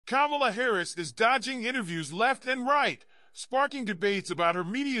Kamala Harris is dodging interviews left and right, sparking debates about her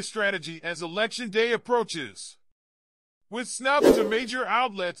media strategy as Election Day approaches. With snubs to major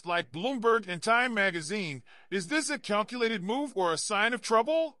outlets like Bloomberg and Time magazine, is this a calculated move or a sign of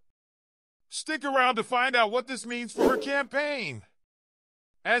trouble? Stick around to find out what this means for her campaign.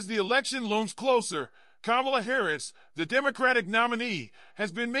 As the election looms closer, Kamala Harris, the Democratic nominee,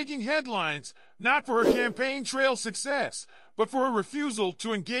 has been making headlines not for her campaign trail success, but for her refusal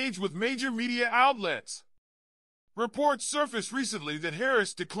to engage with major media outlets. Reports surfaced recently that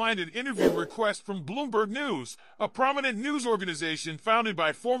Harris declined an interview request from Bloomberg News, a prominent news organization founded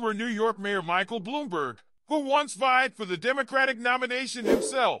by former New York Mayor Michael Bloomberg, who once vied for the Democratic nomination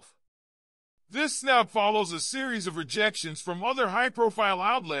himself. This snub follows a series of rejections from other high-profile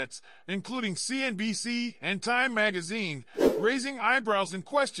outlets, including CNBC and Time magazine, raising eyebrows and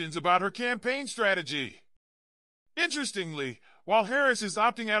questions about her campaign strategy. Interestingly, while Harris is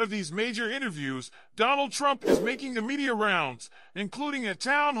opting out of these major interviews, Donald Trump is making the media rounds, including a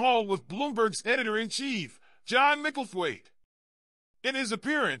town hall with Bloomberg's editor-in-chief, John Micklethwait. In his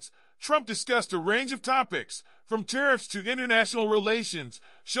appearance, Trump discussed a range of topics, from tariffs to international relations,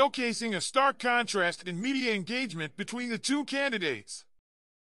 showcasing a stark contrast in media engagement between the two candidates.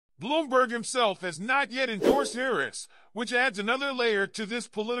 Bloomberg himself has not yet endorsed Harris, which adds another layer to this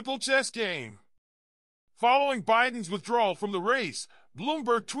political chess game. Following Biden's withdrawal from the race,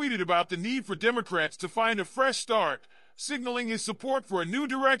 Bloomberg tweeted about the need for Democrats to find a fresh start, signaling his support for a new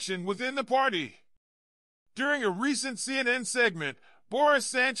direction within the party. During a recent CNN segment, Boris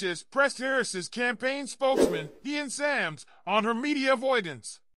Sanchez pressed Harris's campaign spokesman, Ian Sams, on her media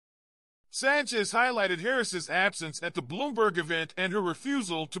avoidance. Sanchez highlighted Harris's absence at the Bloomberg event and her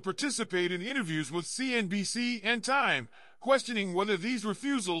refusal to participate in interviews with CNBC and Time, questioning whether these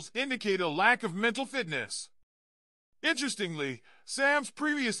refusals indicate a lack of mental fitness. Interestingly, Sams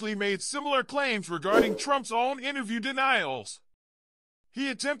previously made similar claims regarding Trump's own interview denials. He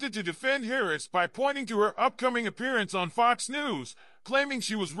attempted to defend Harris by pointing to her upcoming appearance on Fox News, claiming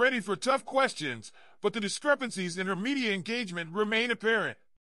she was ready for tough questions, but the discrepancies in her media engagement remain apparent.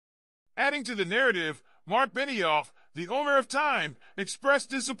 Adding to the narrative, Mark Benioff, the owner of Time, expressed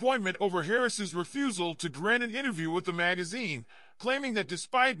disappointment over Harris's refusal to grant an interview with the magazine, claiming that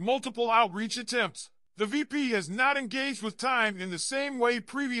despite multiple outreach attempts, the VP has not engaged with Time in the same way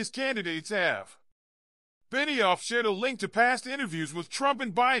previous candidates have. Benioff shared a link to past interviews with Trump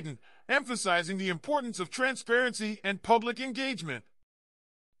and Biden, emphasizing the importance of transparency and public engagement.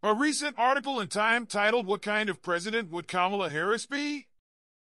 A recent article in Time titled "What Kind of President Would Kamala Harris Be?"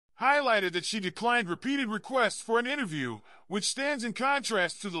 highlighted that she declined repeated requests for an interview, which stands in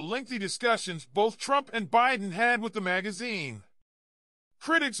contrast to the lengthy discussions both Trump and Biden had with the magazine.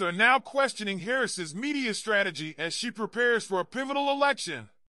 Critics are now questioning Harris's media strategy as she prepares for a pivotal election.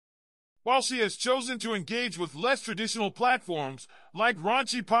 While she has chosen to engage with less traditional platforms, like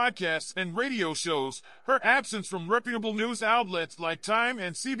raunchy podcasts and radio shows, her absence from reputable news outlets like Time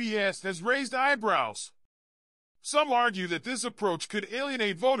and CBS has raised eyebrows. Some argue that this approach could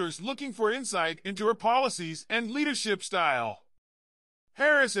alienate voters looking for insight into her policies and leadership style.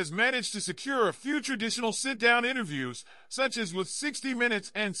 Harris has managed to secure a few traditional sit-down interviews, such as with 60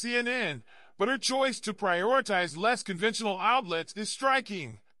 Minutes and CNN, but her choice to prioritize less conventional outlets is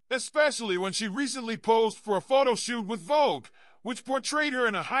striking, especially when she recently posed for a photo shoot with Vogue, which portrayed her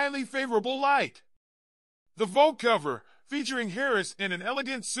in a highly favorable light. The Vogue cover, featuring Harris in an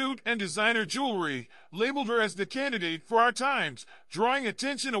elegant suit and designer jewelry, labeled her as the candidate for our times, drawing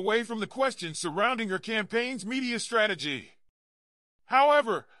attention away from the questions surrounding her campaign's media strategy.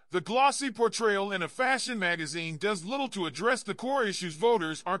 However, the glossy portrayal in a fashion magazine does little to address the core issues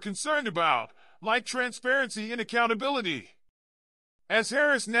voters are concerned about, like transparency and accountability. As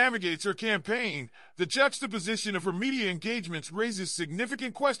Harris navigates her campaign, the juxtaposition of her media engagements raises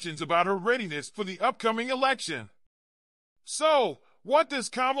significant questions about her readiness for the upcoming election. So, what does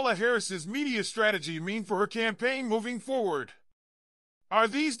Kamala Harris's media strategy mean for her campaign moving forward? Are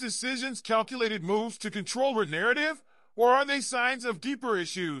these decisions calculated moves to control her narrative, or are they signs of deeper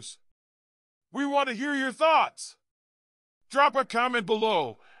issues? We want to hear your thoughts. Drop a comment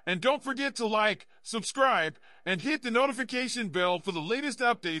below, and don't forget to like, subscribe, and hit the notification bell for the latest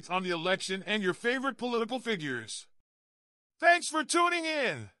updates on the election and your favorite political figures. Thanks for tuning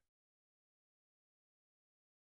in!